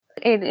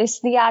It is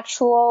the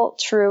actual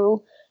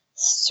true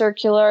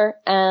circular,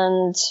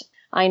 and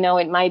I know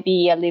it might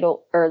be a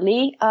little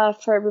early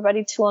for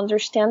everybody to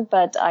understand,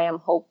 but I am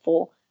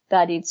hopeful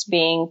that it's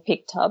being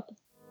picked up.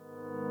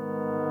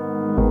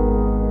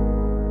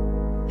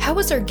 How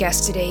was our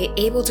guest today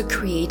able to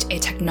create a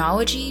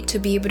technology to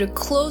be able to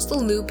close the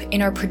loop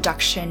in our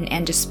production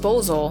and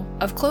disposal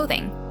of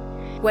clothing?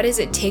 What does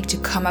it take to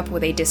come up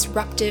with a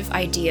disruptive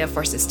idea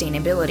for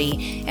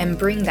sustainability and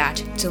bring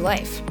that to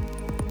life?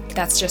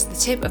 That's just the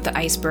tip of the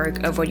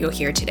iceberg of what you'll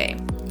hear today.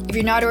 If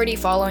you're not already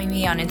following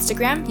me on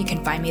Instagram, you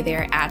can find me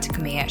there at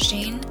Ermecheo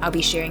Shane. I'll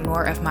be sharing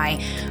more of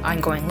my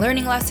ongoing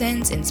learning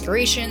lessons,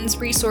 inspirations,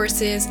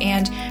 resources,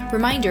 and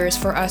reminders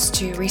for us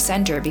to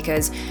recenter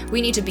because we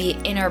need to be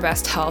in our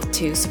best health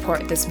to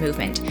support this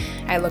movement.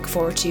 I look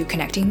forward to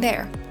connecting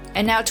there.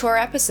 And now to our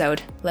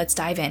episode. Let's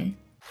dive in.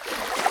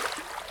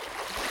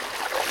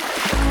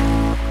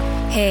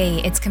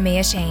 Hey, it's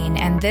Ermecheo Shane,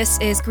 and this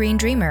is Green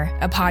Dreamer,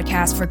 a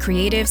podcast for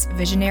creatives,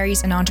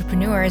 visionaries, and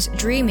entrepreneurs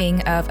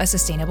dreaming of a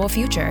sustainable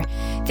future.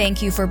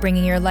 Thank you for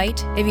bringing your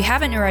light. If you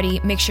haven't already,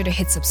 make sure to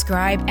hit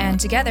subscribe, and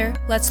together,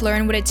 let's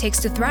learn what it takes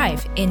to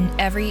thrive in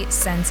every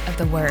sense of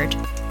the word.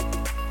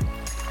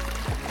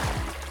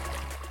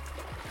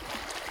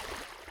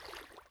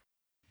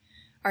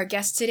 Our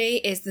guest today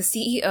is the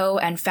CEO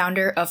and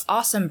founder of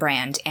Awesome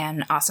Brand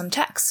and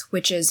OSOMTEX,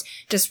 which is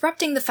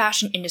disrupting the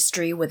fashion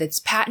industry with its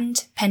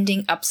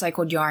patent-pending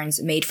upcycled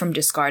yarns made from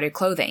discarded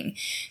clothing.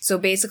 So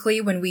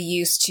basically, when we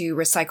used to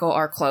recycle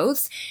our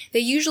clothes, they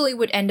usually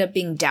would end up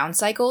being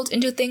downcycled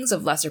into things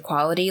of lesser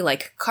quality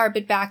like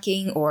carpet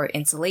backing or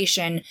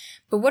insulation.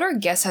 But what our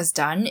guest has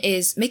done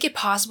is make it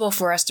possible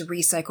for us to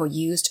recycle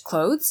used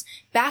clothes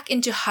back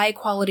into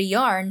high-quality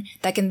yarn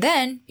that can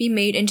then be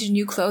made into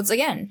new clothes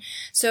again.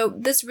 So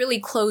this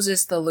really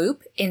closes the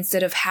loop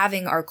instead of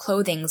having our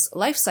clothing's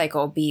life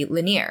cycle be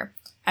linear.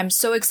 I'm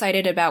so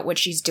excited about what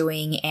she's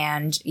doing,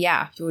 and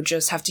yeah, you'll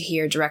just have to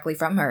hear directly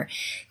from her.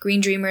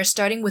 Green Dreamer,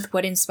 starting with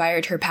what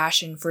inspired her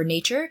passion for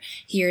nature,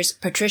 here's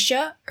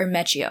Patricia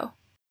Ermecheo.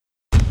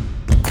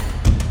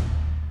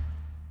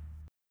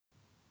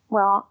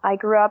 Well, I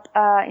grew up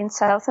in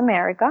South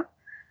America,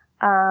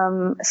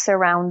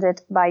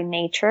 surrounded by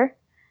nature,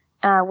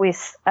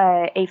 with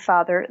a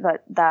father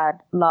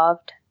that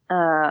loved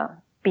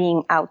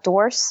being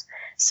outdoors.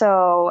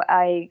 So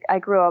I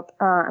grew up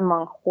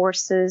among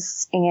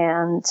horses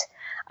and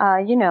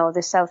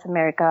the South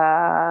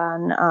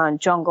American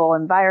jungle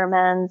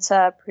environment,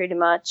 pretty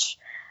much.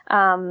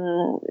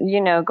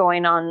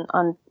 Going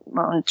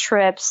on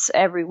trips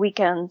every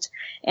weekend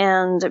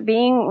and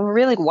being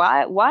really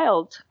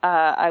wild,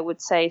 I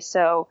would say.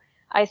 So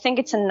I think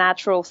it's a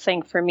natural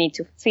thing for me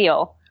to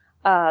feel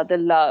the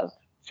love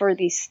for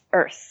this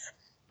earth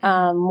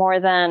more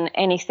than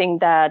anything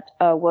that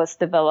was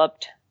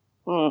developed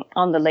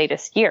on the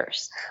latest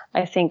years.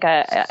 I think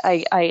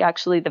I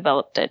actually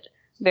developed it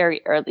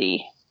very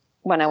early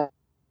when I was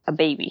a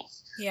baby.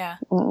 Yeah.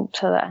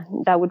 So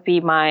that would be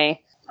my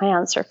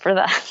answer for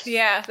that.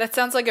 Yeah, that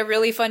sounds like a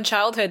really fun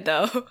childhood,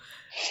 though.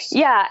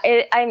 Yeah,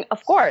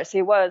 of course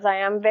it was. I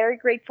am very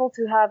grateful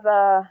to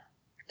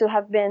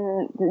have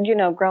been,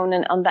 grown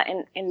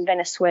in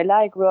Venezuela.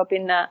 I grew up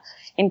in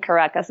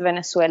Caracas,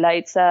 Venezuela.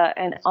 It's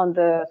and on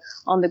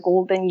the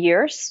golden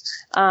years.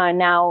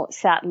 Now,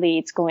 sadly,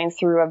 it's going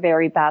through a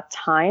very bad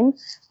time.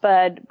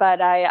 But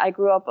I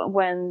grew up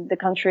when the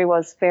country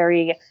was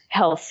very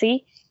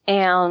healthy.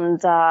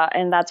 And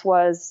that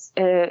was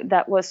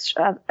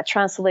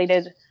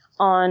translated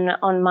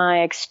on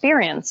my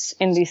experience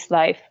in this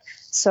life.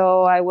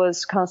 So I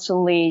was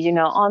constantly,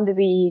 on the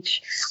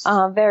beach,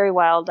 very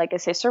wild, like I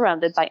say,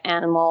 surrounded by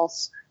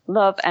animals,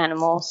 love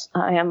animals.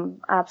 I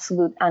am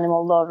absolute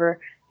animal lover.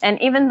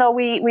 And even though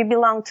we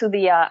belong to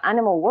the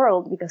animal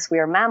world because we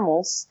are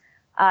mammals,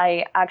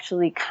 I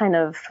actually kind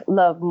of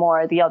love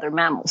more the other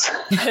mammals.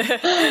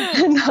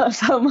 Not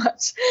so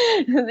much.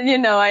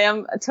 I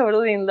am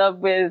totally in love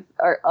with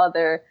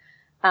the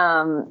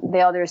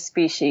other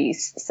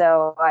species.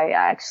 So I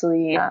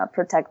actually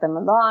protect them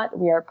a lot.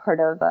 We are part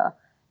of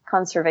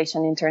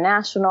Conservation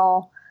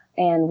International,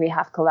 and we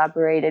have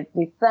collaborated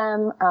with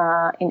them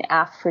in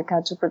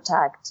Africa to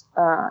protect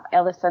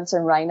elephants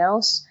and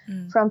rhinos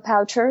from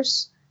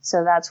poachers.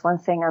 So that's one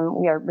thing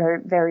we are very,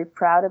 very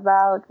proud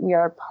about. We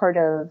are part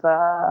of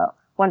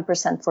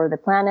 1% for the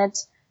Planet.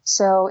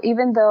 So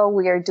even though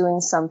we are doing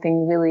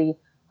something really,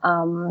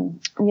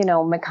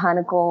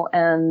 mechanical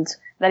and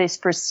that is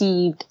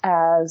perceived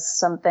as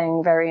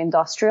something very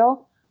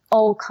industrial,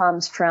 all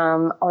comes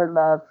from our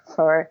love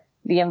for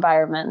the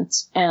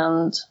environment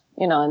and,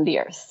 and the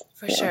earth.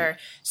 For sure.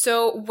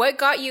 So what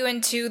got you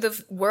into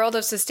the world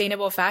of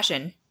sustainable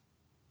fashion?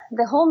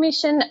 The whole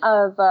mission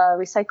of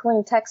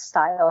recycling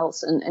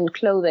textiles and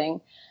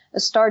clothing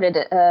started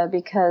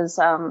because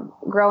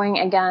growing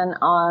again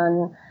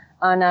on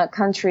a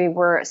country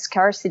where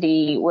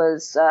scarcity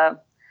was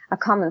a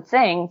common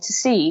thing to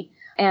see,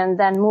 and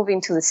then moving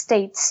to the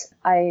States,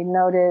 I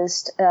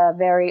noticed a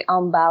very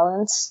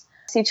unbalanced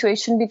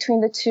situation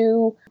between the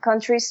two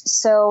countries.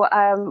 So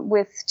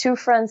with two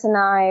friends and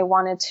I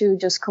wanted to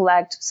just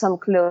collect some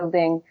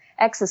clothing,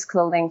 excess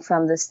clothing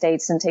from the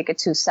States and take it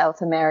to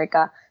South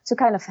America to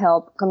kind of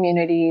help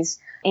communities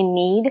in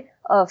need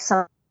of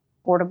some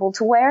affordable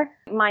to wear.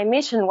 My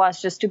mission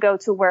was just to go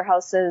to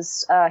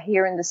warehouses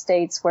here in the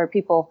States where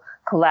people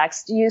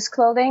collect used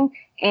clothing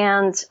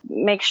and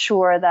make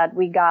sure that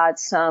we got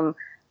some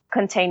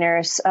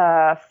containers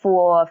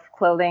full of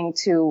clothing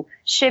to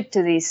ship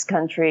to these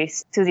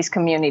countries, to these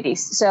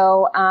communities.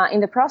 So in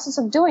the process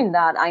of doing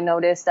that, I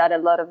noticed that a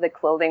lot of the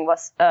clothing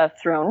was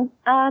thrown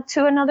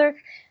to another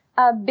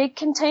big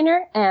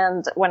container.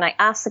 And when I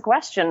asked the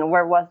question,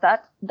 where was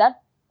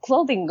that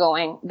clothing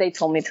going, they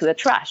told me to the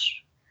trash.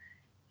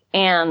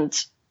 And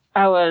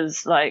I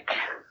was like,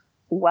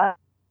 what?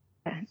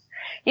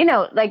 You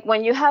know, like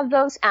when you have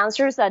those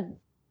answers that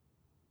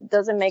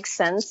doesn't make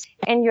sense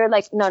and you're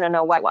like,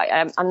 no, why?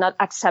 I'm not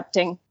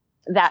accepting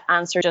that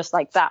answer just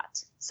like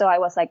that. So I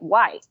was like,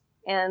 why?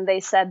 And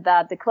they said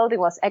that the clothing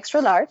was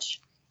extra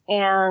large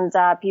and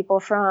people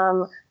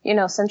from, you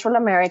know, Central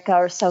America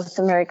or South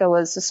America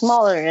was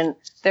smaller and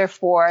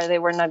therefore they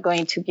were not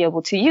going to be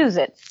able to use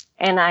it.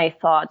 And I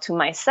thought to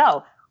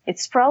myself,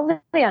 it's probably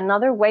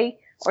another way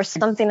or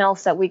something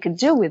else that we could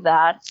do with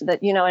that,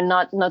 you know, and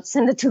not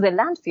send it to the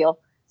landfill.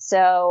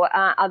 So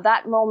at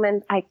that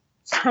moment, I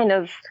kind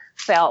of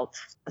felt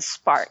a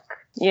spark,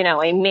 you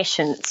know, a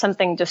mission.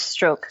 Something just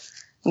struck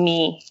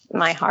me,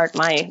 my heart,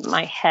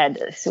 my head.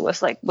 It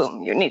was like,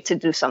 boom, you need to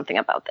do something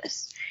about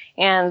this.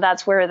 And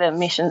that's where the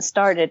mission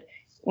started.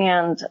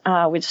 And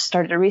we just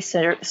started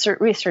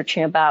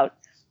researching about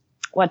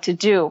what to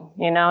do,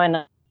 you know,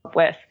 and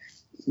with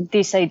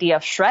this idea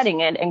of shredding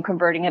it and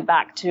converting it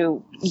back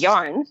to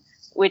yarn,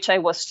 which I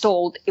was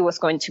told it was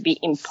going to be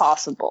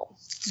impossible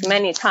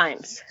many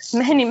times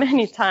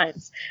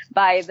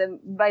by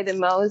the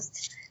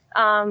most,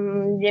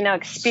 you know,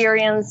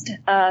 experienced,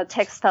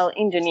 textile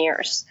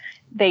engineers.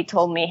 They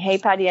told me, hey,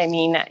 Patty, I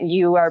mean,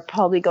 you are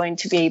probably going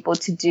to be able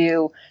to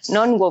do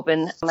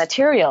non-woven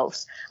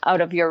materials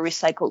out of your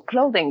recycled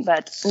clothing,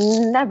 but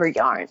never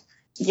yarn.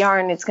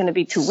 Yarn, it's going to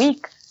be too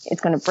weak.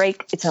 It's going to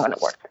break. It's not going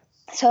to work.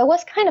 So I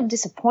was kind of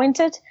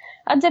disappointed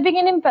at the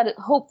beginning, but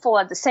hopeful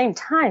at the same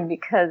time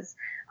because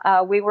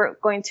we were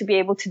going to be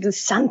able to do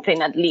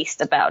something at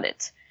least about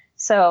it.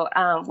 So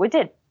we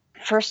did.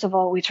 First of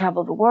all, we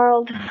traveled the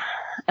world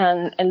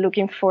and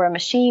looking for a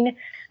machine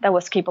that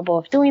was capable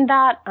of doing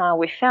that.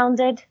 We found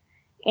it,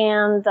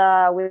 and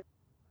we're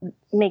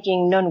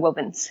making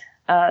non-wovens.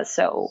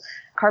 So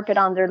carpet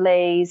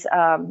underlays,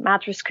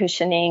 mattress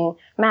cushioning,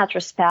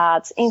 mattress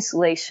pads,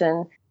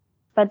 insulation.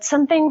 But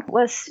something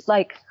was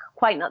like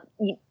quite not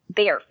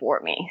there for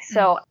me.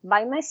 So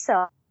by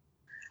myself,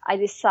 I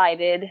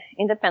decided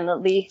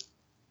independently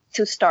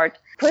to start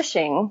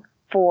pushing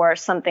for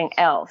something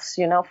else,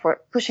 you know,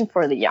 for pushing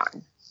for the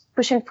yarn,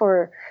 pushing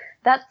for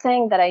that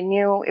thing that I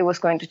knew it was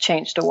going to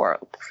change the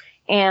world.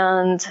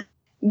 And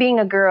being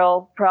a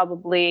girl,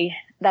 probably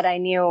that I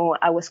knew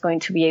I was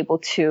going to be able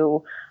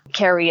to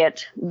carry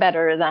it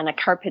better than a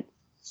carpet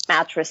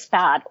mattress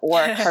pad or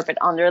carpet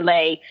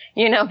underlay,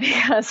 you know,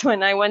 because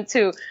when I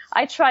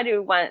tried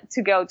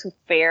to go to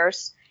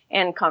fairs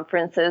and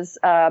conferences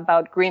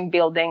about green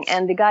building,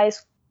 and the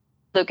guys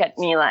look at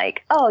me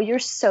like, oh, you're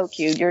so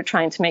cute. You're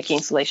trying to make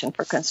insulation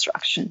for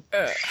construction.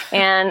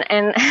 And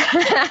and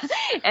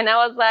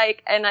I was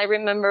like, and I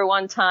remember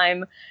one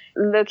time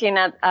looking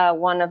at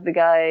one of the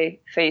guy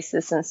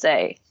faces and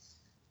say,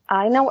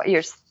 I know what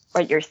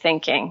you're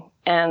thinking.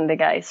 And the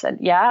guy said,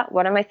 yeah,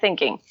 what am I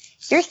thinking?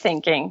 You're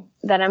thinking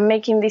that I'm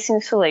making this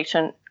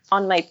insulation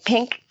on my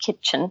pink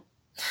kitchen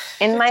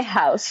in my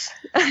house.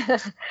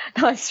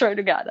 No, I swear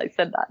to God, I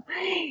said that.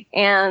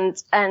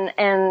 And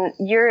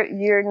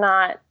you're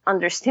not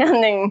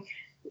understanding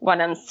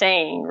what I'm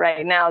saying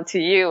right now to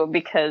you,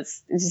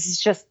 because this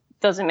just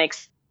doesn't make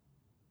sense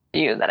to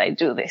you that I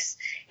do this.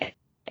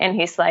 And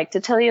he's like,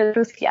 to tell you the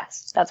truth,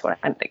 yes, that's what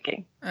I'm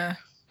thinking.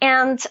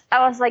 And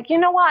I was like, you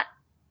know what?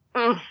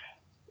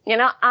 You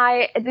know,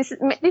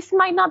 this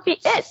might not be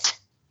it.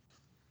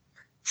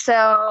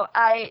 So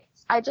I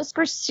just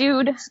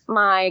pursued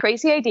my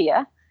crazy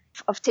idea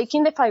of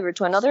taking the fiber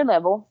to another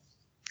level,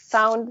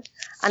 found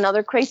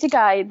another crazy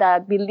guy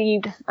that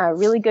believed a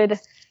really good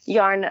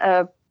yarn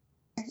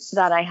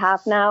that I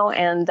have now,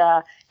 and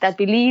that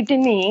believed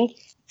in me.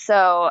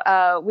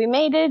 So we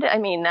made it. I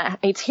mean,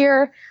 it's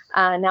here.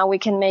 Now we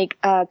can make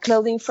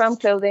clothing from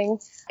clothing.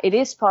 It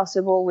is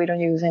possible. We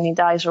don't use any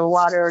dyes or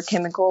water or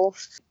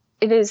chemicals.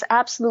 It is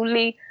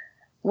absolutely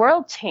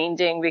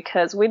world-changing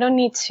because we don't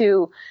need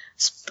to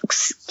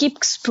keep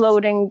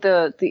exploding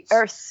the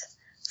earth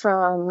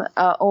from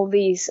all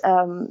these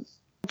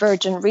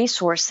virgin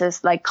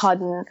resources like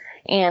cotton,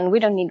 and we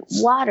don't need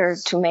water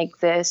to make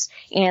this,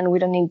 and we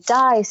don't need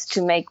dyes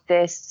to make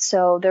this.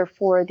 So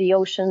therefore, the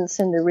oceans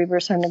and the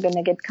rivers are not going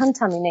to get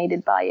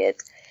contaminated by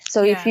it.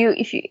 So if you,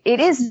 it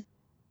is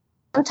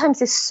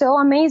sometimes it's so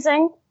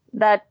amazing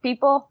that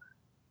people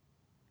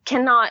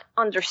cannot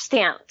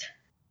understand.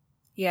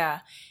 Yeah.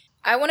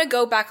 I want to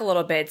go back a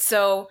little bit.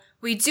 So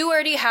We do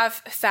already have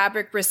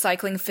fabric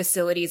recycling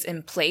facilities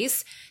in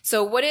place.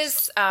 So what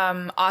is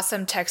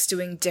OSOMTEX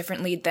doing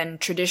differently than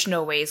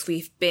traditional ways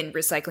we've been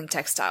recycling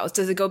textiles?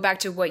 Does it go back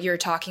to what you're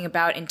talking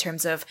about in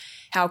terms of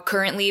how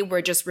currently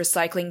we're just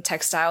recycling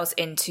textiles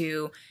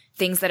into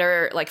things that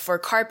are like for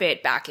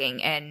carpet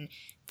backing and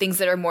things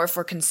that are more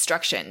for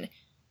construction?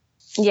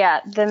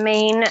 Yeah, the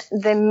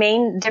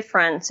main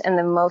difference and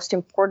the most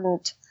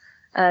important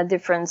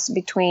difference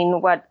between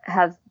what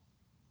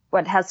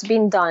has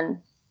been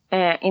done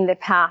in the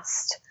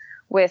past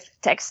with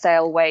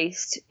textile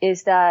waste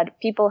is that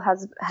people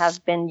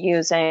have been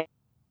using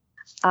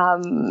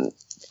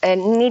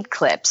knit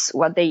clips,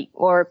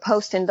 or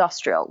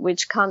post-industrial,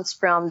 which comes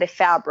from the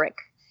fabric.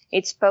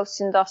 It's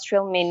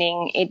post-industrial,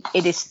 meaning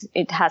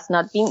it has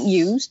not been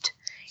used.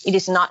 It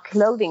is not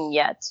clothing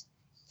yet.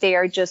 They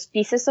are just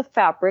pieces of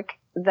fabric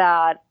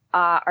that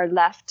are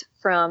left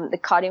from the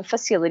cutting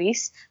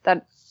facilities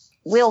that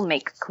will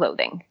make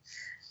clothing.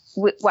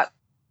 What we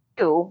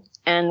do,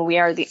 and we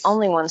are the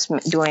only ones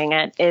doing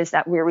it, is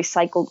that we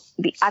recycle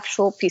the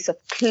actual piece of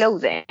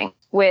clothing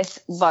with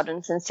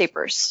buttons and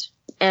zippers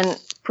and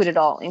put it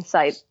all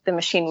inside the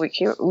machine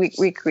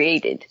we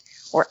created,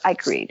 or I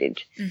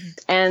created. Mm-hmm.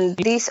 And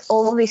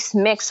all this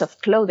mix of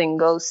clothing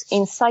goes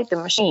inside the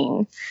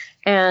machine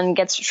and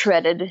gets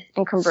shredded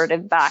and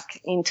converted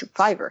back into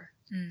fiber.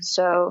 Mm.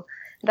 So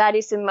that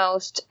is the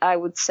most, I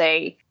would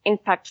say,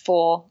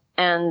 impactful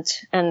and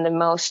the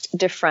most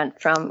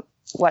different from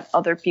what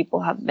other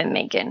people have been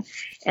making.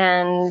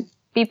 And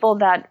people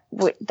that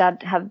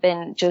have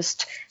been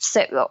just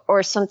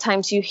or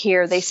sometimes you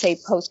hear they say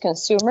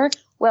post-consumer.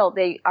 Well,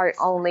 they are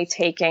only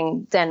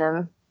taking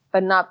denim,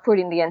 but not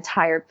putting the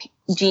entire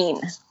jean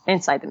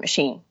inside the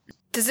machine.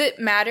 Does it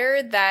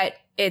matter that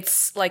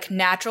it's like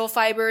natural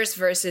fibers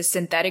versus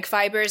synthetic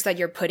fibers that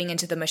you're putting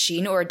into the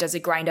machine, or does it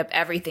grind up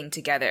everything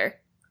together?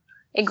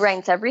 It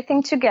grinds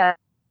everything together.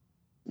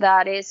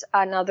 That is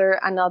another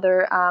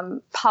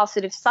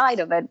positive side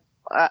of it,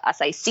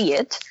 as I see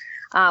it,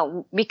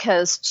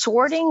 because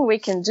sorting, we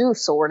can do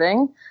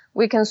sorting.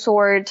 We can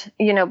sort,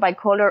 by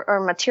color or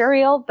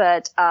material,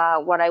 but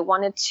what I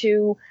wanted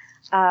to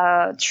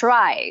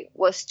try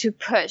was to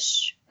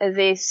push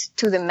this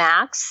to the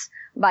max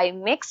by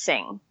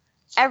mixing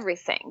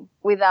everything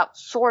without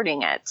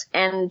sorting it,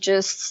 and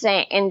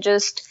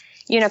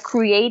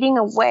creating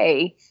a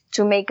way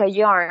to make a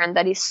yarn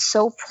that is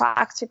so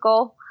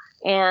practical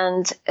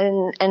and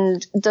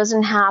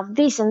doesn't have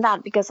this and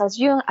that, because as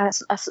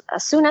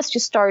soon as you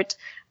start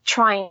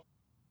trying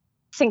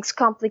things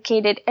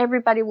complicated,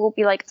 everybody will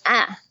be like,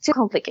 too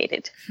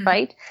complicated,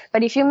 right?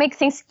 But if you make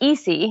things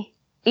easy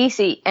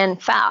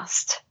and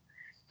fast,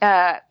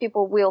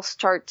 people will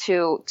start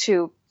to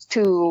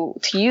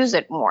use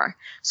it more.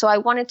 So I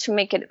wanted to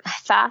make it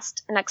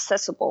fast and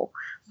accessible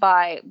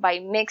by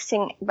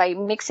mixing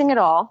it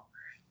all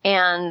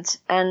and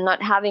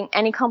not having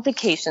any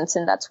complications.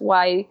 And that's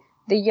why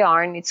the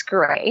yarn, it's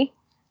gray.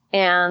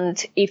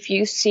 And if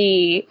you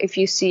see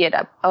it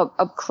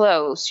up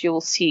close,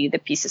 you'll see the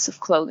pieces of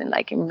clothing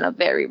like in a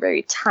very,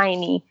 very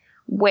tiny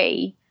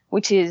way,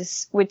 which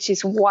is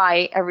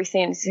why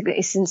everything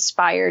is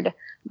inspired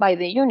by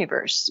the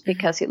universe,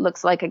 because it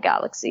looks like a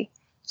galaxy.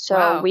 So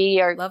wow,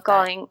 we are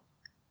calling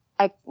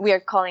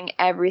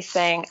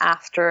everything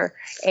after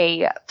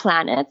a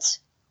planet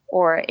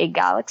or a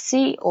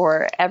galaxy,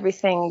 or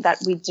everything that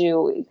we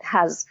do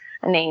has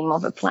a name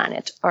of a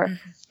planet, or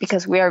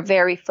because we are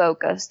very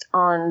focused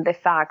on the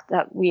fact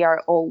that we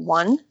are all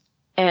one,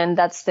 and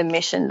that's the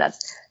mission that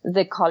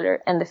the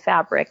color and the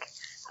fabric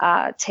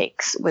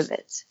takes with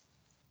it.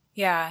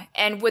 Yeah.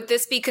 And would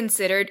this be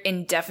considered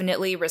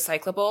indefinitely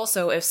recyclable?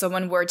 So if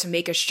someone were to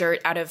make a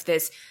shirt out of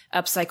this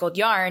upcycled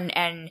yarn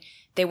and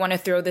they want to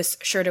throw this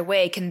shirt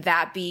away, can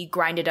that be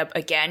grinded up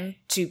again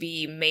to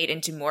be made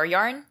into more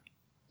yarn?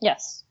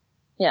 Yes.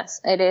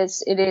 Yes, it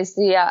is. It is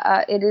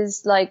it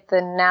is like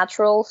the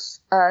natural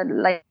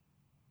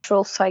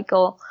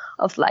cycle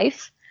of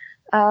life.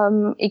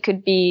 It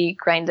could be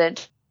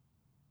grinded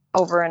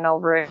over and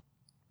over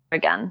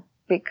again,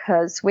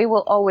 because we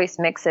will always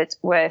mix it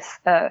with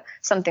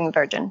something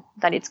virgin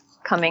that it's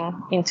coming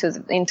into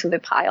the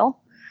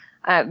pile.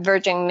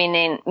 Virgin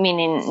meaning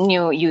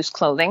new use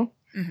clothing.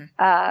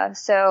 Mm-hmm.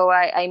 So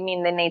I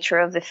mean the nature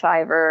of the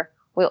fiber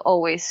will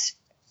always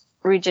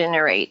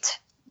regenerate.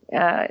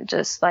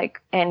 Just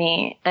like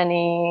anything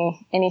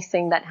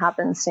that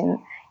happens in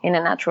a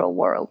natural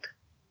world.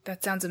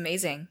 That sounds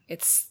amazing.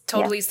 It's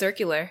totally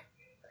circular.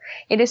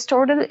 It is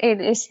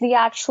the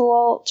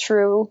actual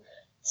true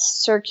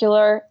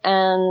circular,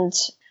 and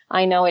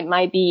I know it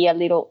might be a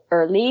little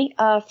early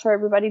for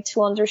everybody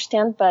to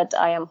understand, but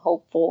I am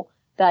hopeful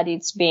that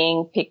it's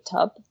being picked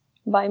up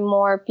by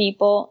more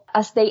people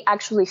as they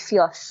actually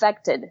feel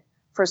affected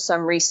for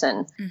some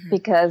reason,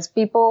 because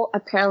people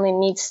apparently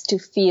needs to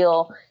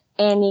feel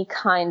any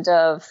kind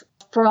of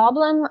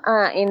problem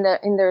in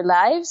their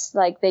lives,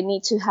 like they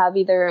need to have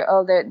either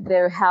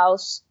their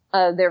house,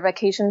 their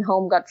vacation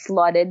home got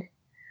flooded,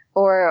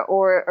 or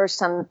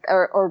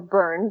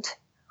burned,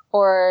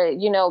 or,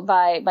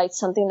 by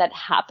something that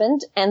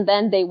happened, and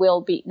then they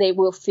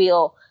will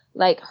feel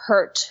like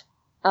hurt,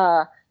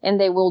 and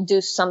they will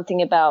do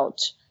something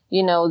about,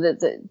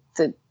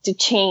 to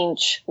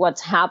change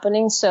what's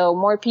happening. So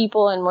more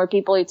people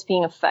it's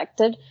being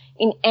affected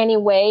in any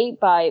way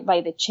by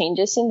the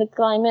changes in the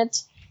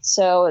climate.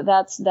 So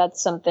that's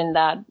something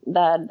that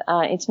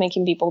it's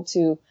making people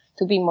to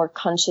be more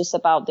conscious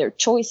about their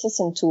choices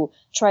and to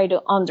try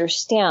to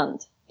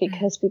understand,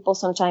 because people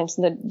sometimes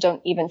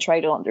don't even try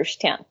to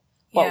understand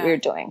what we're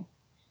doing.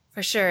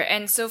 For sure.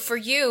 And so for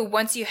you,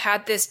 once you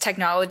had this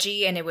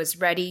technology and it was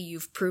ready,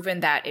 you've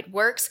proven that it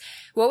works.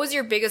 What was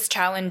your biggest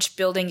challenge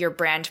building your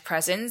brand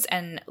presence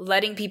and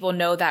letting people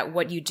know that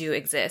what you do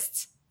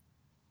exists?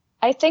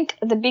 I think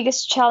the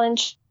biggest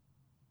challenge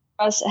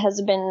for us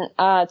has been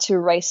to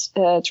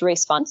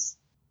raise funds.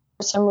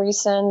 For some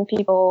reason,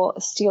 people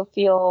still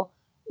feel,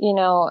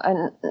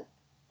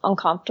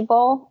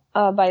 uncomfortable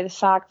by the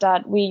fact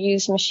that we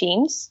use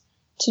machines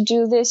to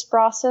do this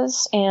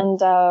process, and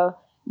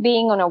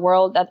being on a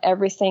world that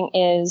everything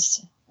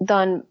is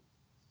done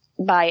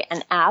by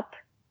an app,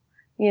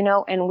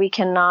 and we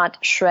cannot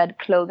shred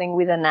clothing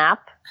with an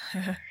app.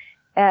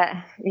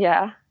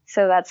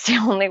 So that's the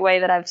only way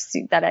that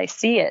I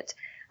see it.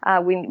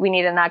 We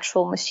need an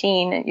actual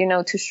machine,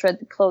 to shred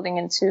the clothing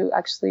and to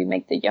actually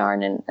make the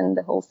yarn and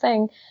the whole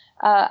thing.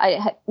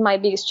 My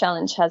biggest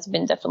challenge has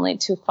been definitely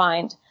to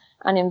find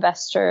an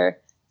investor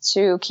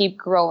to keep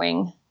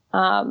growing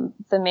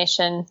the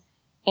mission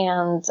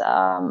and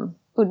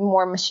put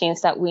more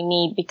machines that we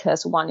need,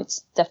 because one,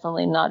 it's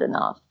definitely not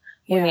enough.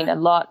 We need a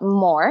lot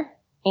more,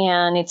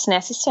 and it's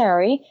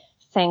necessary.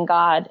 Thank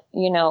God,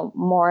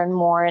 more and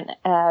more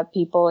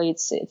people,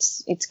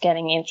 it's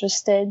getting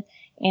interested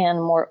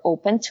and more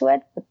open to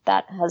it. But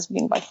that has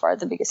been by far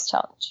the biggest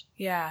challenge.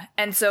 Yeah.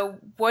 And so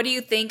what do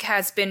you think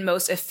has been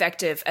most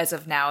effective as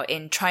of now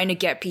in trying to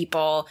get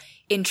people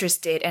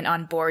interested and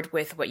on board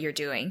with what you're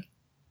doing?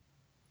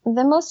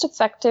 The most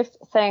effective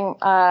thing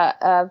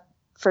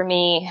for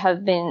me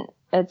have been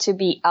to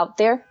be out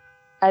there.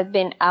 I've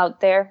been out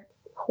there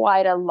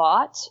quite a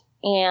lot,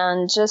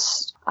 and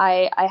just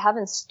I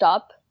haven't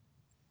stopped.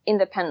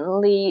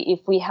 Independently,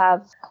 if we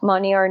have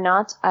money or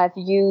not, I've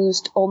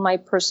used all my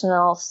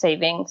personal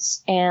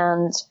savings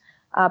and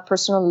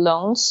personal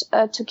loans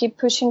to keep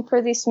pushing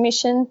for this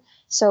mission.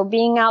 So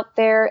being out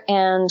there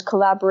and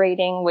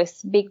collaborating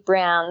with big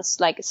brands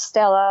like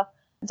Stella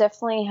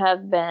definitely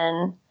have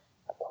been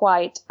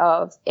quite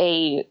of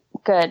a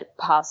good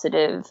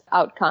positive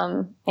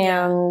outcome.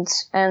 And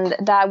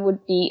that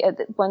would be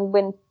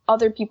when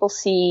other people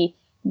see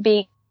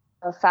big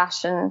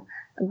fashion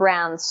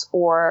brands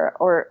or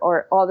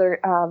other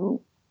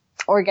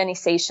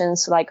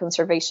organizations like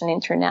Conservation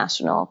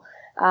International,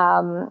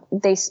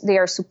 they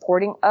are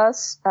supporting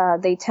us.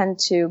 They tend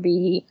to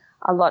be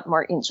a lot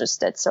more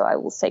interested. So I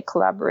will say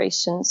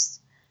collaborations.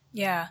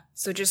 Yeah.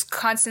 So just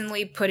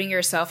constantly putting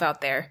yourself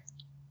out there.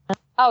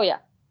 Oh yeah.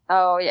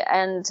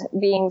 And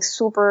being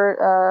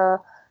super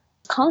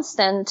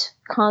constant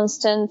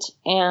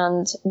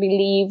and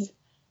believe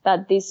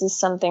that this is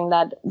something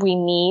that we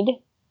need.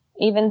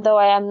 Even though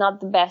I am not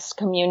the best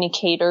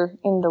communicator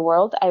in the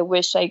world, I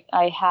wish I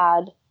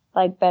had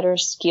like better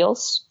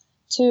skills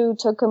to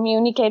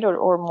communicate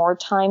or more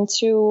time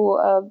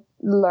to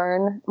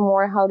learn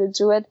more how to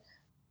do it.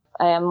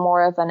 I am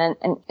more of an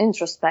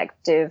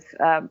introspective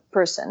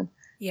person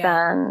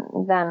than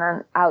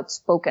an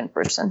outspoken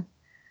person.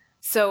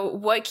 So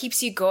what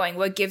keeps you going?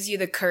 What gives you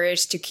the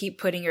courage to keep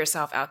putting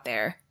yourself out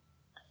there?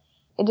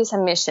 It is a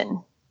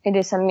mission.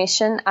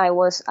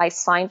 I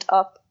signed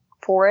up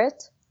for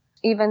it.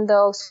 Even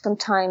though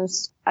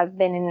sometimes I've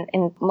been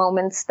in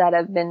moments that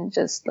I've been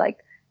just like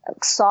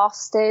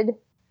exhausted,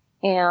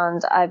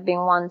 and I've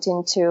been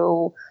wanting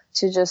to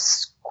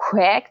just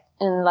quit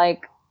and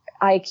like,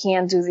 I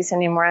can't do this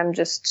anymore. I'm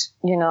just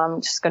going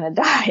to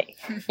die,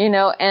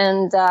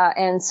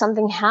 and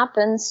something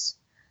happens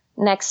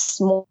next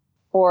month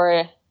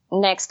or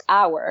next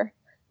hour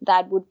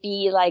that would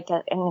be like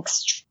an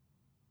extreme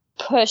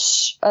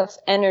push of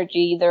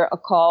energy, either a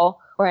call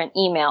or an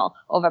email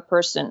of a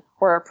person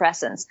or a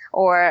presence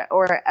or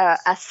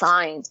a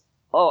sign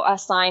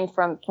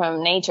from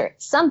nature.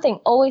 Something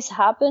always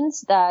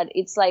happens that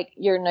it's like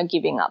you're not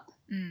giving up.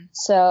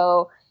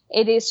 So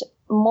it is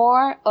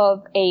more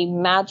of a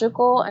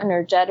magical,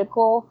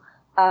 energetical,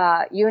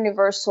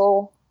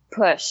 universal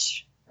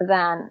push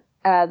than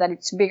that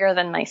it's bigger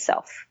than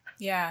myself.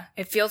 Yeah,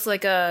 it feels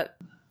like a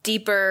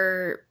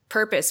deeper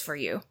purpose for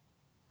you.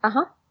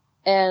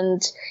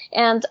 And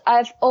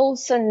I've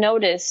also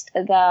noticed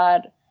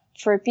that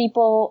for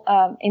people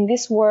in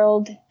this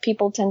world,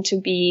 people tend to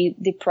be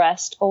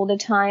depressed all the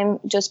time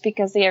just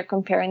because they are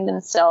comparing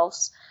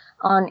themselves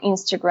on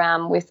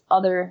Instagram with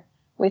other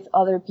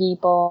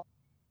people,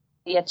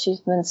 the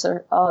achievements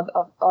of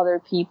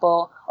other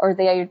people, or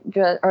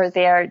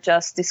they are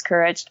just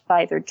discouraged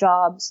by their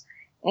jobs.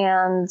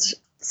 And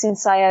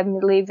since I am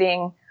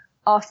living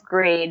off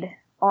grid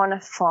on a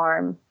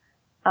farm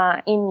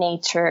in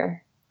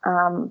nature,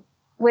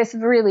 with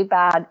really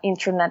bad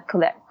internet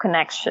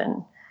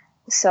connection,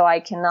 So I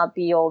cannot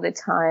be all the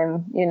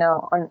time,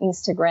 on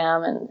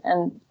Instagram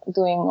and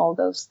doing all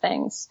those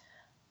things.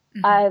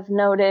 Mm-hmm. I've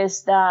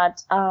noticed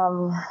that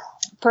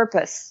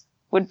purpose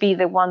would be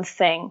the one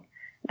thing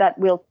that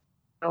will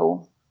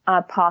go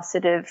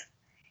positive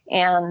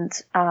and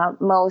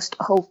most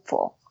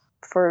hopeful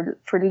for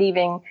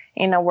living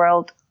in a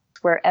world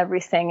where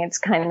everything is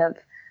kind of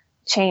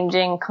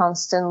changing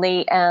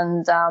constantly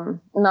and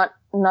not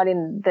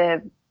in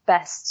the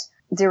best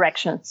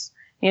directions,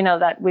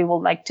 that we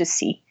would like to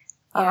see.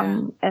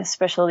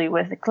 Especially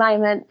with the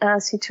climate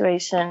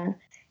situation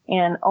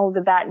and all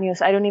the bad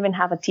news. I don't even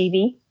have a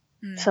TV,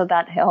 so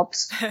that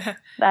helps.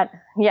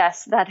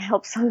 that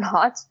helps a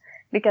lot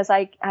because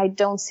I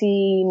don't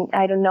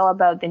know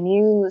about the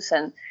news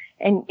and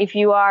if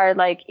you are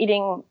like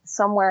eating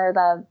somewhere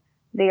that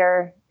they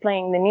are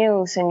playing the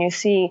news and you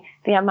see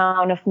the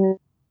amount of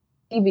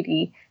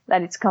negativity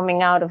that it's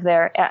coming out of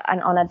there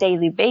and on a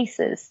daily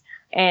basis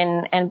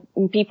and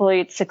people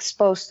it's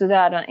exposed to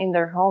that in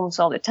their homes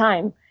all the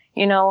time.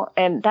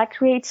 And that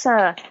creates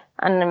an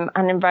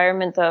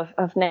environment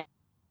of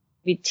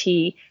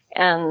negativity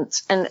and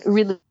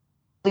really,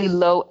 really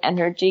low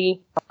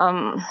energy,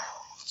 vibe.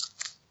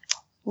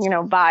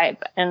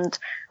 And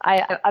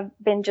I've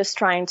been just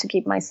trying to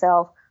keep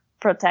myself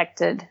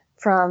protected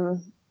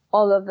from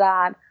all of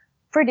that,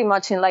 pretty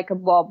much in like a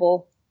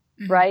bubble,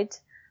 right?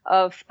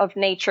 Of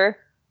nature.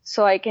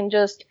 So I can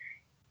just,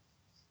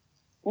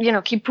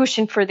 keep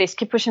pushing for this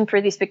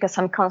because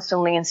I'm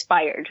constantly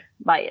inspired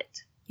by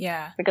it.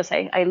 Yeah. Because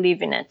I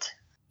live in it.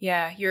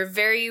 Yeah. You're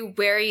very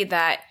wary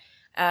that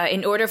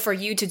in order for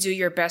you to do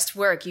your best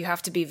work, you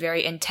have to be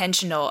very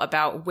intentional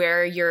about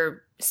where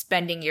you're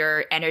spending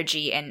your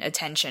energy and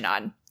attention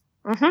on.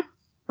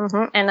 Mm-hmm.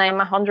 Mm-hmm. And I'm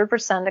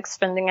 100%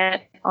 expending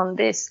it on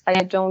this.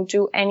 I don't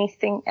do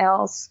anything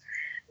else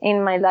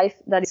in my life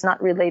that is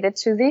not related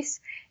to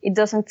this. It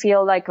doesn't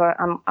feel like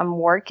I'm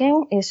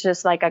working. It's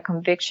just like a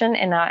conviction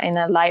in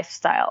a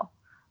lifestyle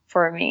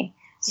for me.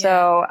 Yeah.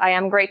 So I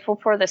am grateful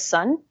for the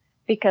sun.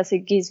 Because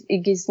it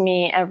gives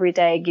me every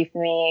day, give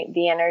me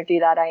the energy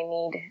that I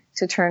need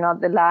to turn out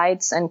the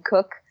lights and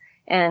cook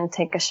and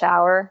take a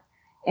shower.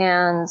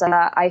 And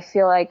I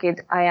feel like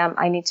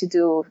I need to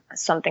do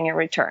something in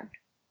return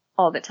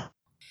all the time.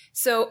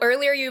 So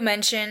earlier you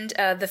mentioned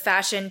the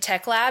Fashion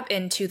Tech Lab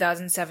in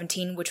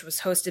 2017, which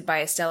was hosted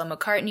by Stella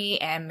McCartney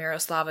and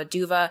Miroslava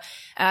Duva.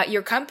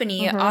 Your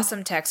company,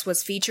 OSOMTEX,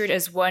 was featured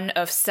as one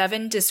of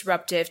 7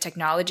 disruptive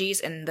technologies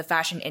in the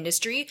fashion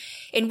industry.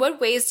 In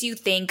what ways do you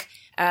think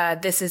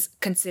this is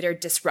considered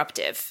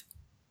disruptive?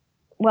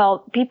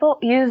 Well, people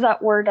use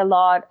that word a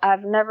lot.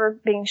 I've never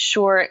been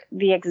sure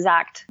the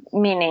exact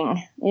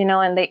meaning,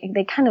 and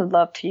they kind of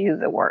love to use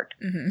the word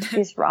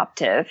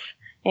disruptive.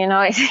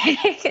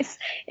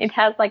 It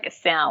has like a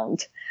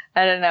sound.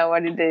 I don't know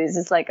what it is.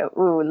 It's like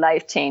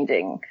life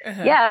changing.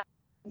 Yeah,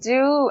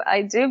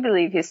 I do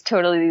believe it's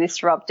totally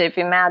disruptive.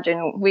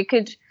 Imagine we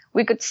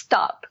could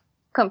stop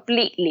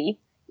completely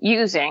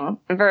using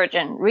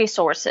virgin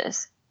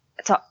resources.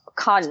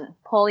 Cotton,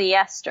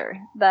 polyester,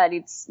 that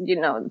it's,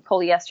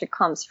 polyester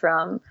comes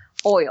from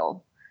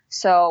oil.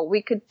 So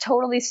we could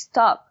totally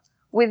stop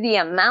with the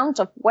amount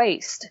of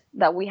waste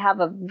that we have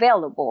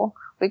available.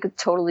 We could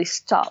totally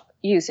stop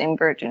using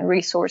virgin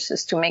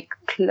resources to make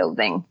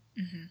clothing.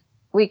 Mm-hmm.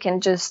 We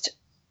can just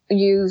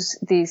use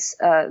this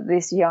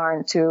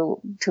yarn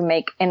to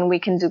make, and we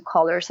can do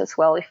colors as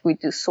well. If we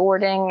do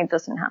sorting, it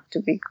doesn't have to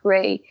be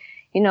gray.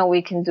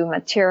 We can do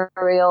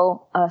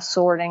material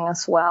sorting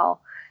as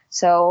well.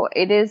 So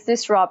it is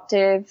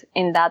disruptive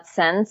in that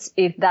sense,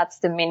 if that's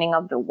the meaning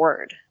of the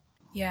word.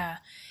 Yeah.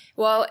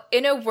 Well,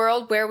 in a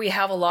world where we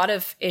have a lot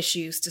of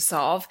issues to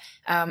solve,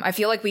 I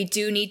feel like we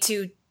do need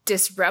to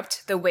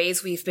disrupt the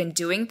ways we've been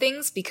doing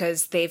things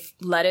because they've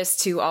led us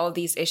to all of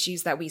these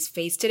issues that we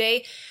face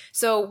today.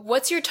 So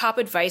what's your top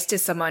advice to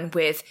someone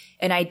with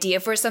an idea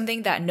for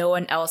something that no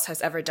one else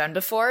has ever done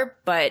before,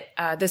 but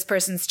this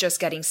person's just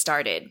getting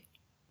started?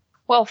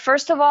 Well,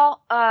 first of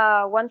all,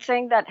 one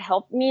thing that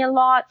helped me a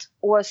lot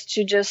was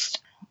to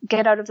just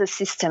get out of the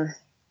system.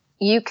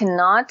 You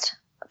cannot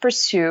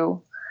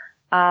pursue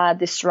a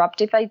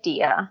disruptive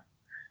idea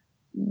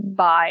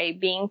by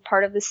being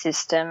part of the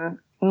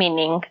system,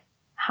 meaning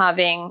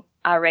having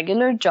a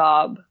regular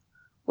job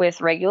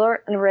with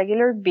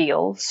regular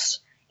bills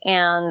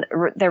and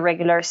the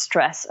regular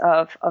stress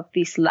of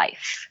this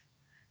life.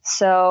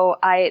 So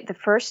the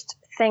first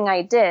thing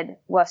I did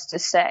was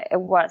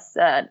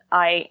that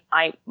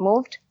I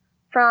moved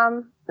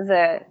from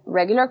the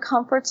regular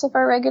comforts of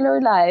a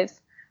regular life,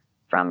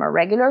 from a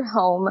regular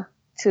home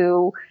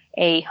to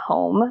a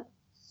home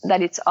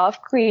that it's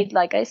off-grid,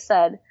 like I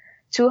said,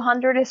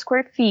 200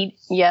 square feet.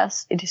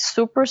 Yes, it is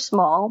super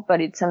small, but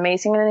it's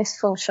amazing and it's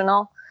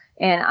functional.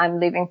 And I'm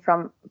living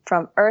from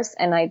Earth,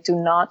 and I do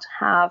not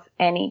have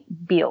any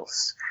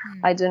bills.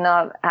 I do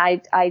not.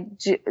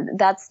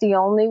 That's the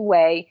only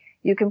way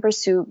you can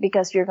pursue,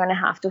 because you're going to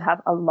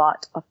have a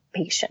lot of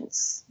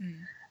patience.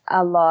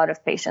 A lot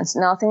of patience.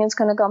 Nothing is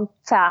going to come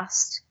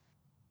fast.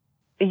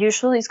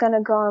 Usually it's going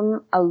to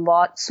come a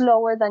lot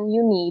slower than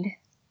you need.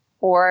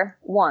 or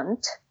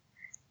want.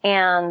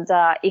 And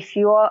if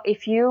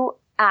you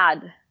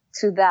add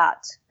to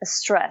that a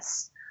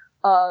stress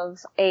of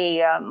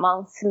a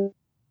monthly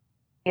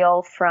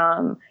bill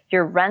from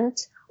your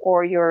rent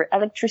or your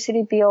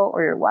electricity bill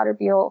or your water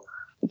bill,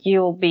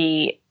 you'll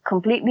be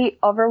completely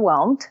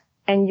overwhelmed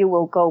and you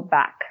will go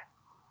back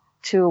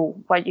to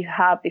what you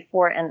had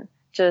before, and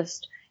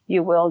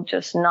you will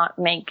just not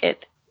make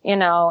it,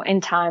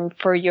 in time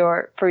for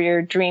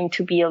your dream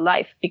to be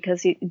alive,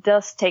 because it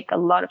does take a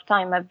lot of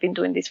time. I've been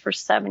doing this for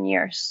 7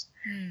 years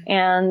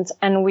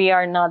and we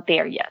are not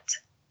there yet.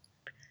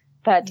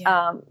 But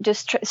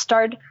just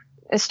start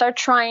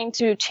trying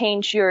to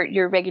change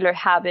your regular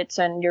habits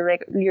and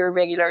your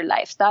regular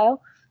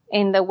lifestyle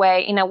in a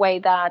way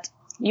that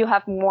you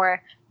have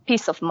more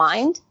peace of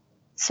mind,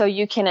 so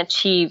you can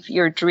achieve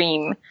your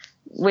dream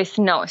with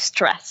no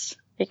stress.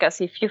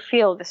 Because if you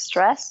feel the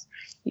stress,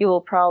 you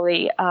will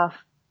probably are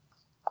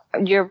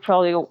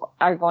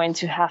going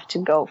to have to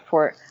go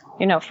for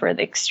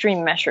the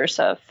extreme measures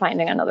of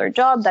finding another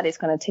job that is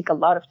going to take a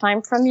lot of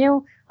time from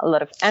you, a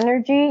lot of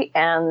energy,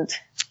 and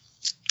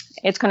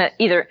it's going to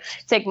either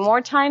take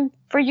more time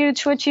for you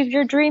to achieve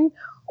your dream,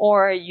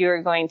 or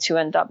you're going to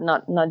end up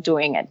not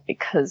doing it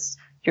because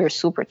you're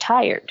super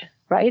tired,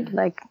 right?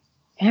 Like,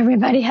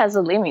 everybody has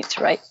a limit,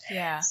 right?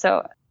 Yeah.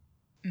 So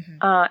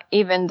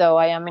even though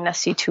I am in a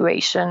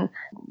situation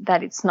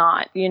that it's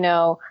not,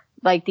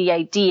 like the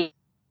ideal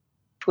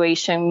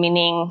situation,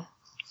 meaning,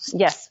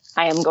 yes,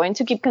 I am going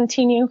to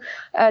continue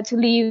to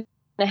live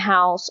in a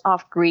house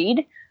off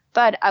grid,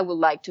 but I would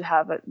like to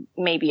have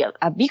maybe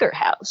a bigger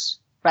house,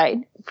 right?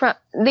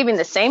 Living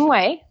the same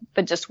way,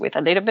 but just with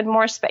a little bit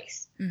more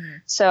space.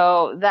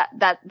 So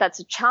that's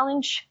a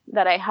challenge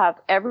that I have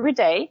every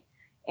day.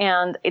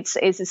 And it's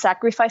a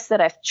sacrifice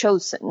that I've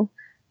chosen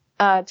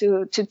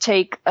to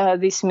take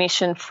this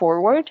mission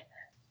forward.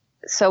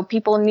 So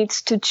people need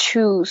to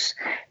choose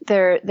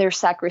their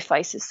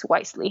sacrifices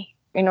wisely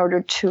in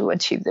order to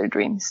achieve their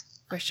dreams.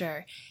 For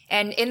sure.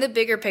 And in the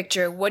bigger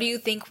picture, what do you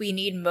think we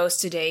need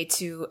most today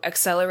to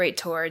accelerate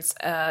towards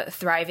a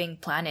thriving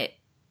planet?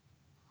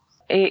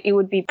 It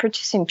would be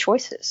purchasing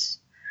choices.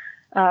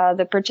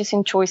 The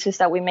purchasing choices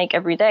that we make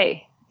every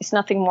day. It's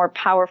nothing more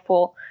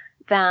powerful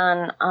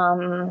than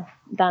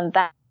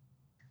that.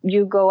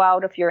 You go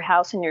out of your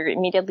house and you're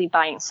immediately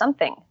buying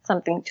something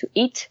to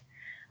eat.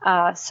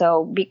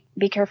 So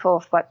be careful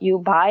of what you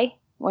buy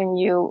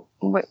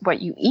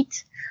what you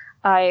eat.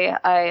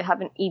 I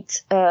haven't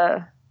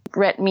eaten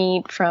red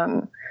meat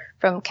from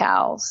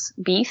cows,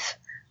 beef,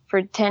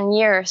 for 10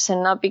 years,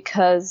 and not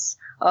because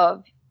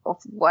of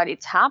what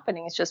it's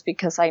happening. It's just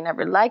because I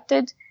never liked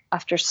it.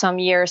 After some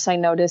years, I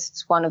noticed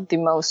it's one of the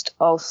most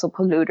also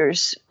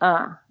polluters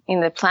in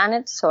the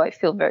planet. So I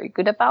feel very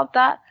good about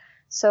that.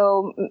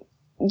 So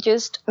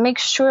just make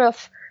sure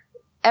of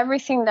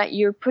everything that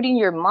you're putting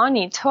your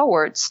money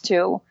towards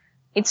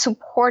it's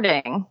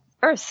supporting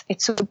Earth.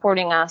 It's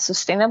supporting a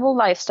sustainable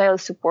lifestyle,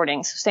 it's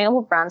supporting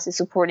sustainable brands, it's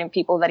supporting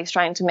people that is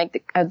trying to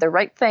make the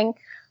right thing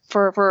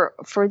for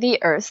the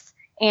Earth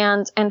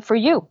and for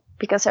you,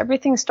 because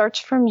everything starts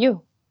from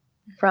you,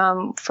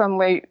 from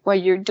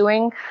what you're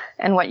doing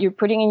and what you're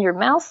putting in your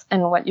mouth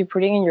and what you're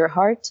putting in your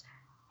heart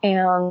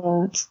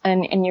and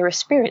in your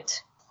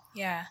spirit.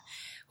 Yeah.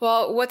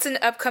 Well, what's an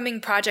upcoming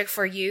project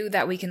for you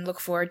that we can look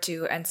forward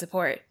to and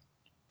support?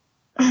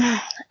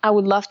 I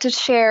would love to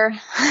share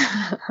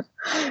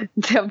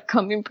the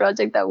upcoming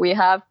project that we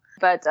have,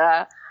 but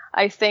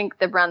I think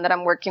the brand that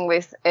I'm working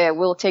with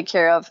will take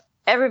care of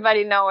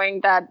everybody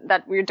knowing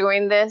that we're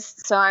doing this.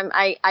 So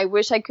I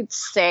wish I could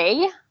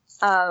say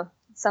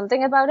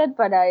something about it,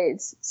 but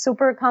it's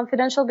super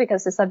confidential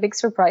because it's a big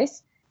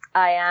surprise.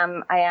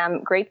 I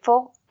am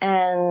grateful,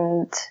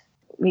 and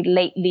we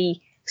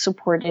lately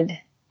supported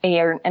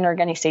an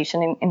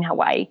organization in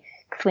Hawaii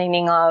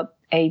cleaning up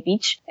a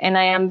beach, and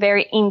I am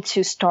very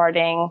into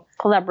starting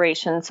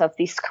collaborations of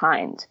this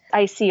kind.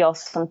 I see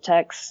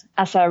OSOMTEX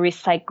as a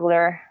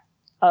recycler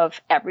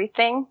of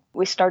everything.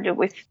 We started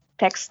with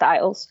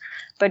textiles,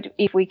 but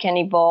if we can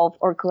evolve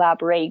or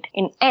collaborate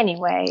in any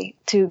way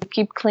to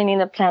keep cleaning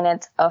the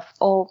planet of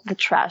all the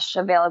trash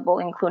available,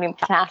 including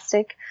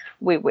plastic,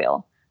 we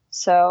will.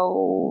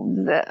 So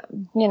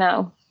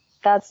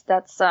that's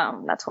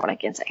what I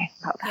can say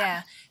about that.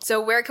 Yeah. So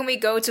where can we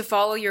go to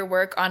follow your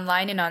work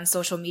online and on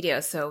social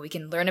media so we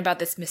can learn about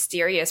this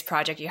mysterious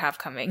project you have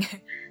coming?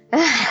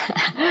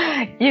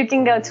 You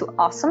can go to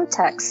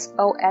OSOMTEX,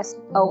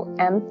 OSOMTEX,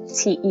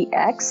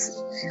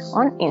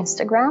 on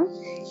Instagram.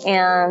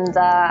 And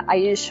I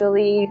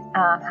usually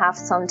have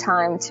some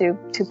time to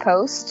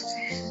post.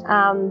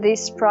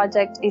 This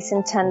project is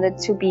intended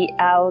to be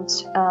out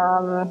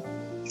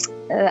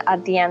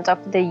at the end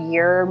of the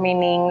year,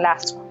 meaning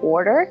last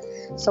quarter.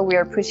 So we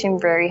are pushing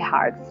very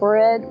hard for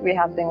it. We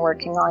have been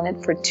working on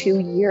it for 2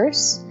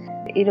 years.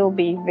 It'll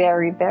be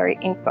very, very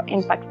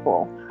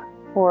impactful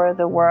for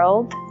the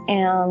world.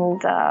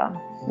 And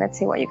let's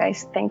see what you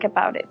guys think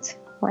about it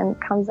when it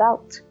comes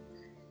out.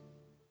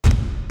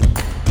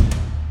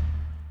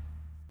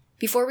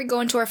 Before we go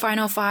into our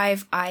final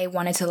 5, I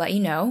wanted to let you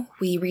know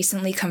we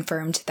recently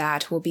confirmed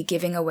that we'll be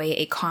giving away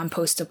a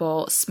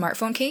compostable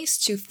smartphone case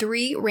to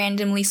 3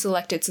 randomly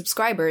selected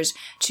subscribers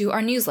to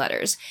our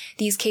newsletters.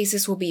 These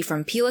cases will be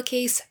from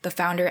Pillowcase. The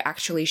founder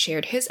actually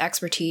shared his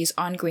expertise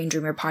on Green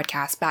Dreamer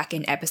podcast back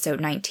in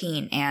episode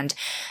 19, and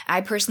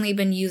I personally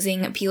been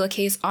using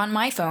Pillowcase on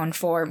my phone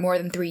for more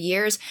than 3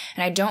 years,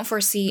 and I don't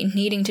foresee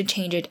needing to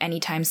change it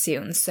anytime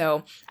soon.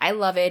 So I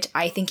love it.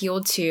 I think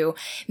you'll too.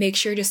 Make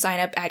sure to sign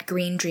up at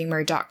greendreamer.com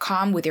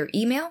with your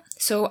email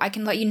so I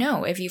can let you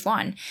know if you've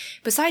won.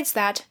 Besides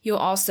that, you'll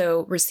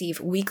also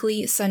receive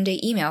weekly Sunday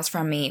emails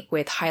from me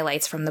with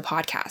highlights from the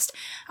podcast.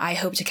 I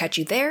hope to catch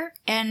you there,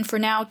 and for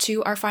now,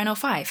 to our final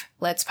 5.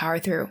 Let's power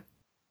through.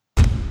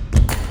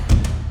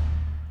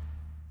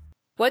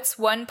 What's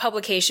one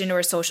publication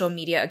or social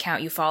media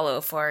account you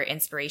follow for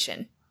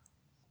inspiration?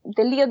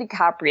 The Leo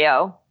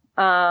DiCaprio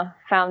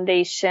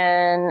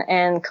Foundation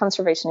and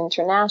Conservation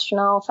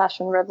International,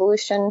 Fashion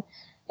Revolution,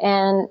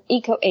 and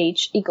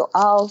EcoH,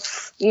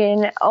 EcoAlf,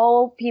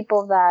 all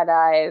people that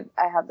I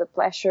have the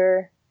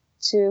pleasure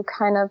to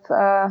kind of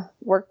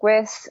work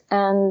with,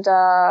 and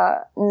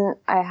I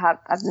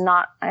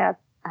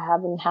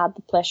haven't had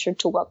the pleasure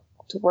to work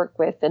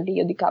with the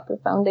Leo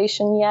DiCaprio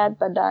Foundation yet,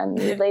 but I'm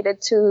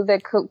related to the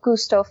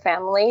Cousteau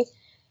family,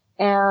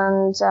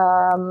 and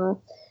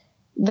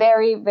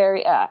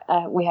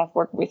we have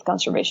worked with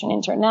Conservation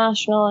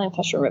International and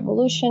Fashion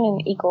Revolution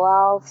and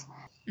EcoAlf.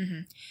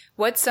 Mm-hmm.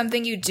 What's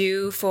something you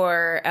do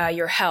for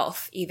your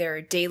health,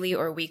 either daily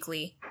or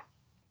weekly?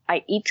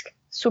 I eat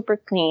super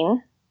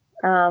clean.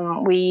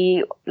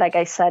 Like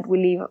I said,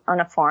 we live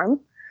on a farm.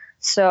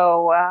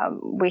 So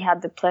we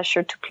had the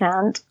pleasure to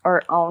plant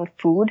our own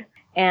food.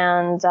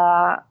 And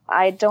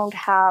I don't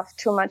have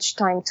too much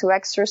time to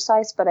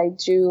exercise, but I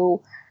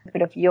do a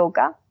bit of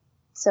yoga.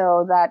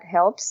 So that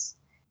helps.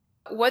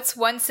 What's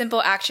one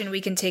simple action we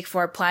can take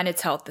for our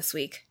planet's health this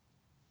week?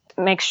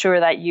 Make sure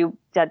that you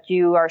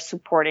are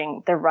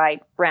supporting the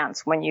right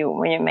brands when you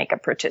make a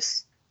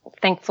purchase.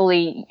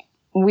 Thankfully,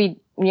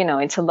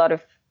 it's a lot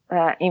of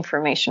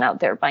information out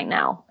there by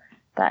now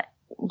that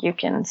you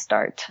can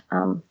start,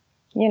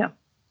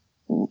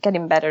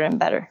 getting better and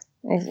better.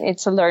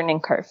 It's a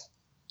learning curve.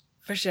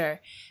 For sure.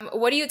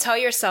 What do you tell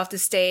yourself to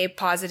stay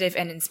positive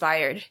and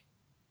inspired?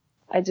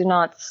 I do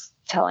not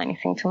tell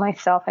anything to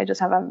myself. I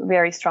just have a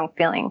very strong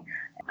feeling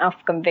of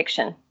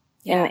conviction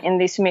in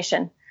this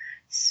mission.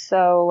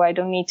 So I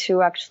don't need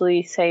to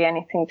actually say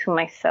anything to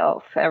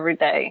myself every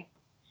day.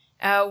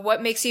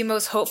 What makes you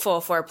most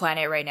hopeful for our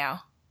planet right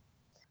now?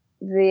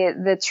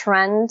 The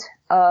trend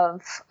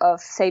of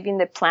saving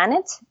the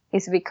planet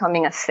is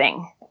becoming a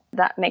thing.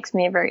 That makes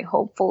me very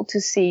hopeful to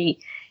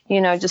see,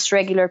 just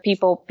regular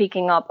people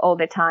picking up all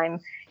the time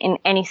in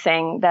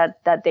anything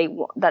that they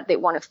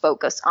want to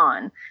focus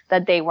on,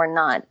 that they were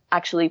not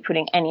actually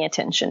putting any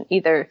attention,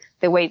 either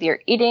the way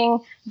they're eating,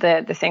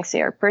 the things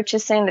they are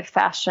purchasing, the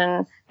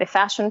fashion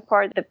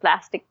part, the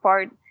plastic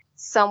part,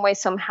 some way,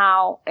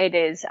 somehow it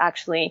is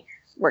actually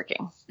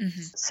working.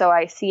 Mm-hmm. So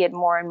I see it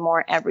more and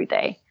more every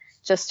day,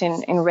 just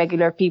in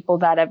regular people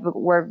that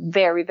were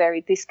very,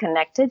 very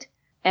disconnected.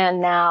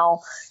 And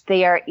now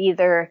they are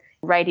either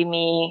writing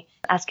me,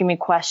 asking me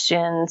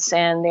questions,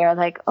 and they're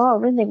like, oh,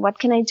 really? What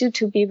can I do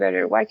to be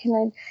better? Why can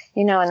I,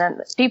 and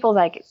then people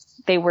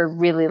they were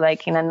really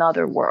like in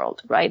another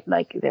world, right?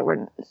 Like they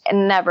were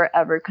never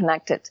ever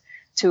connected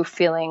to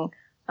feeling,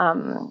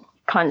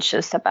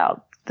 conscious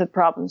about the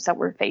problems that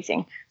we're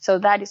facing. So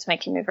that is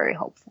making me very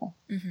hopeful.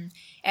 Mm-hmm.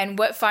 And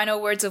what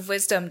final words of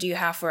wisdom do you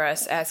have for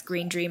us as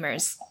Green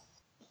Dreamers?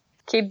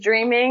 Keep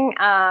dreaming,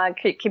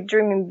 keep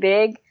dreaming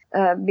big,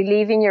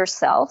 believe in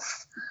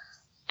yourself.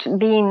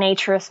 Be in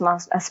nature as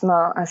much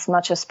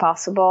as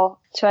possible.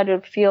 Try to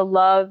feel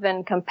love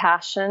and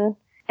compassion,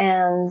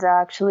 and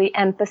actually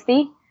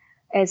empathy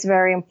is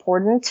very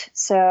important.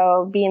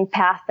 So be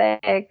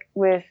empathic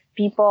with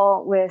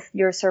people, with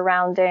your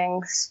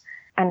surroundings,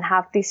 and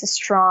have this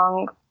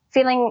strong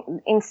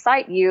feeling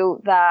inside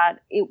you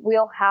that it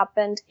will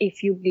happen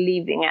if you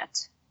believe in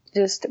it.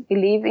 Just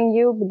believe in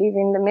you, believe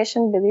in the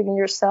mission, believe in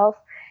yourself,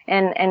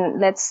 and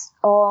let's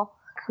all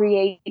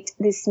create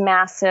this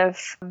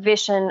massive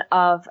vision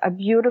of a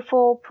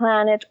beautiful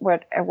planet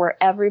where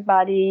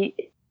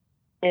everybody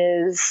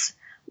is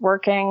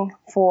working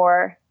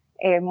for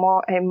a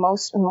more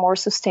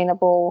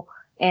sustainable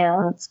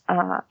and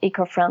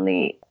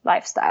eco-friendly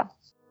lifestyle.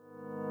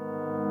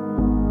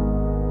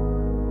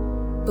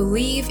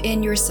 Believe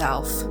in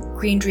yourself.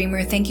 Green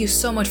Dreamer, thank you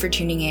so much for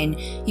tuning in.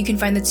 You can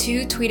find the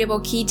 2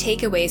 tweetable key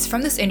takeaways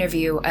from this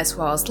interview, as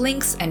well as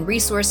links and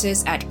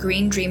resources at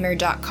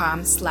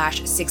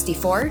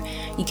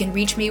greendreamer.com/64. You can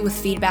reach me with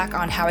feedback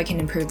on how I can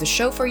improve the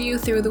show for you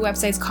through the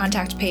website's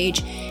contact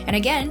page. And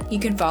again, you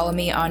can follow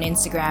me on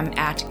Instagram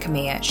at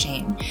Kamea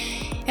Shane.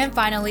 And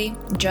finally,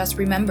 just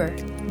remember,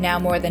 now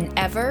more than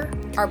ever,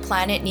 our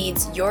planet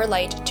needs your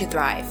light to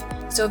thrive.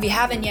 So if you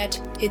haven't yet,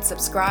 hit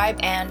subscribe,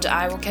 and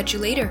I will catch you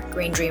later,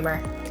 Green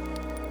Dreamer.